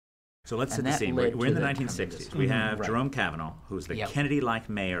So let's set And the that scene. led We're to in the the 1960s. We have Right. Jerome Kavanaugh, who's the Yep. Kennedy-like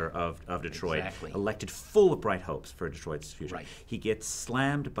mayor of Detroit, Exactly. elected full of bright hopes for Detroit's future. Right. He gets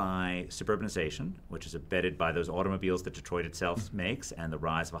slammed by suburbanization, which is abetted by those automobiles that Detroit itself makes, and the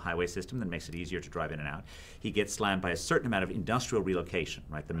rise of a highway system that makes it easier to drive in and out. He gets slammed by a certain amount of industrial relocation,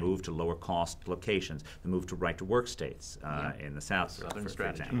 right? The move to lower-cost locations, the move to right-to-work states in the South, Southern for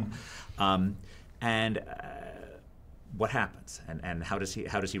strategy. example. What happens, and how does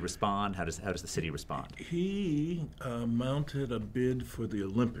he respond? How does the city respond? He mounted a bid for the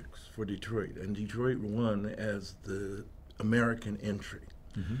Olympics for Detroit, and Detroit won as the American entry,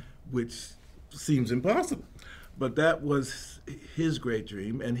 which seems impossible. But that was his great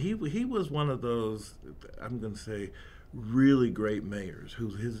dream, and he was one of those, I'm going to say, really great mayors who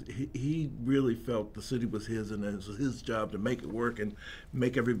he really felt the city was his, and it was his job to make it work and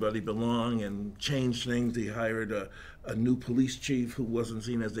make everybody belong and change things. He hired a new police chief who wasn't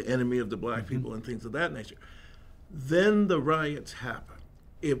seen as the enemy of the black people and things of that nature. Then the riots happened.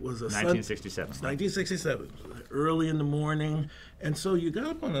 It was 1967. 1967, early in the morning, and so you got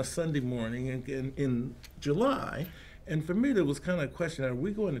up on a Sunday morning in July. And for me, there was kind of a question, are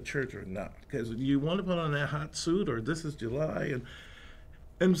we going to church or not? Because you want to put on that hot suit, or this is July.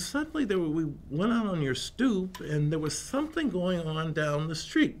 And suddenly we went out on your stoop, and there was something going on down the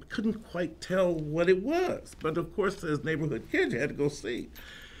street. We couldn't quite tell what it was. But of course, as neighborhood kids, you had to go see.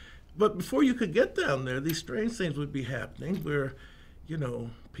 But before you could get down there, these strange things would be happening where, you know,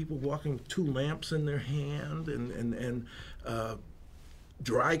 people walking with two lamps in their hand and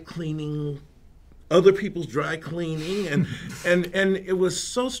dry cleaning other people's dry cleaning, and it was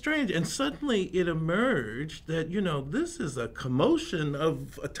so strange. And suddenly it emerged that, you know, this is a commotion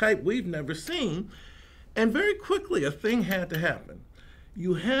of a type we've never seen. And very quickly, a thing had to happen.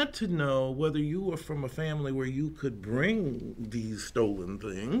 You had to know whether you were from a family where you could bring these stolen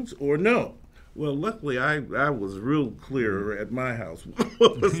things or no. Well, luckily, I was real clear at my house.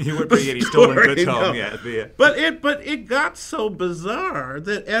 You would bring any stolen goods home, yeah. But it got so bizarre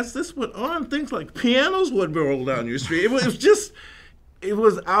that as this went on, things like pianos would roll down your street. It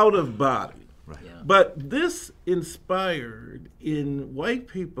was out of body. Right. Yeah. But this inspired in white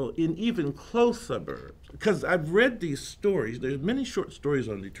people in even close suburbs, because I've read these stories. There's many short stories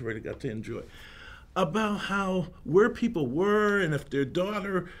on Detroit I got to enjoy about where people were, and if their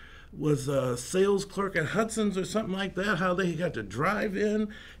daughter was a sales clerk at Hudson's or something like that, how they got to drive in.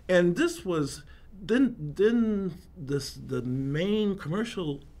 And this was then the main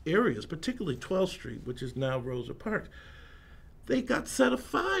commercial areas, particularly 12th Street, which is now Rosa Parks, they got set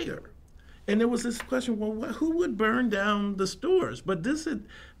afire. And there was this question, well, who would burn down the stores? But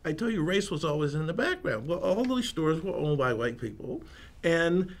I tell you, race was always in the background. Well, all those stores were owned by white people,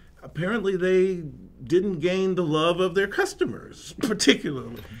 and apparently they didn't gain the love of their customers,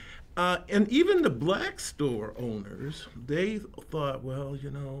 particularly. And even the black store owners, they thought, well,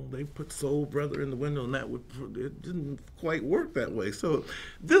 you know, they put Soul Brother in the window, and it didn't quite work that way. So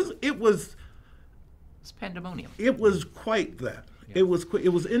it was pandemonium. It was quite that. Yeah. It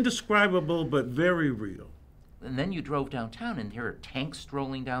was indescribable, but very real. And then you drove downtown, and there are tanks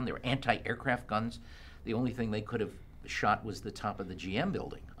strolling down. There were anti-aircraft guns. The only thing they could have shot was the top of the GM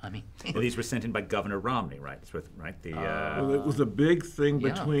building. I mean, well, these were sent in by Governor Romney, right? Well, it was a big thing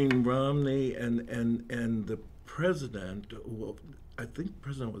between Romney and the president. Well, I think the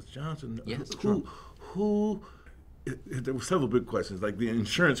president was Johnson. Yes, who there were several big questions, like the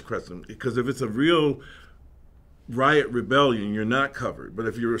insurance question, because if it's a real riot rebellion, you're not covered. But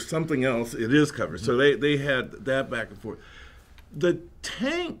if you're something else, it is covered. So they had that back and forth. The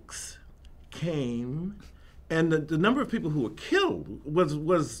tanks came. And the number of people who were killed was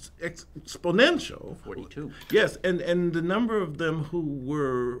exponential. 42. Yes, and the number of them who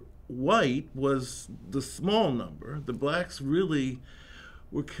were white was the small number. The blacks really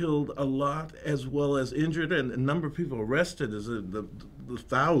were killed a lot, as well as injured, and the number of people arrested is the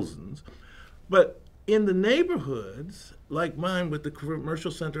thousands. But in the neighborhoods, like mine with the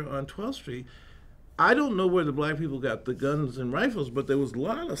commercial center on 12th Street, I don't know where the black people got the guns and rifles, but there was a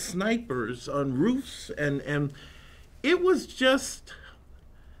lot of snipers on roofs, and it was just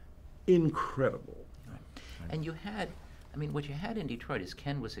incredible. And you had, I mean, what you had in Detroit, as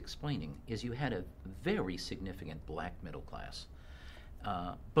Ken was explaining, is you had a very significant black middle class,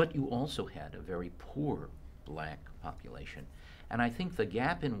 but you also had a very poor black population. And I think the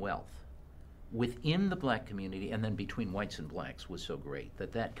gap in wealth within the black community and then between whites and blacks was so great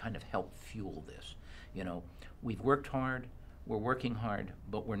that kind of helped fuel this. You know, we've worked hard, we're working hard,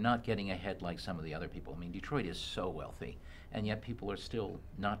 but we're not getting ahead like some of the other people. I mean, Detroit is so wealthy, and yet people are still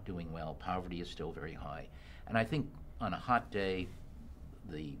not doing well. Poverty is still very high. And I think on a hot day,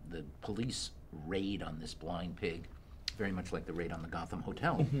 the police raid on this blind pig, very much like the raid on the Gotham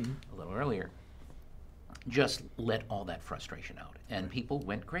Hotel a little earlier, just let all that frustration out, and people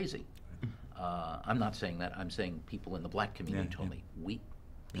went crazy. I'm not saying that. I'm saying people in the black community told me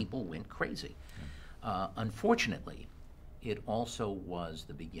people went crazy. Unfortunately, it also was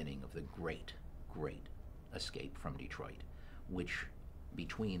the beginning of the great escape from Detroit, which,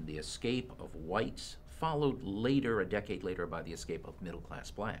 between the escape of whites, followed later, a decade later, by the escape of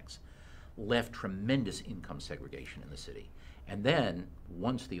middle-class blacks, left tremendous income segregation in the city. And then,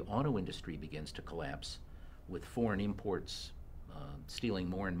 once the auto industry begins to collapse, with foreign imports stealing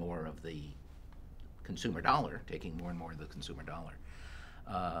more and more of the consumer dollar, taking more and more of the consumer dollar,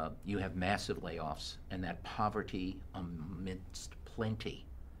 you have massive layoffs, and that poverty amidst plenty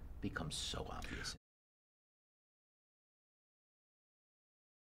becomes so obvious.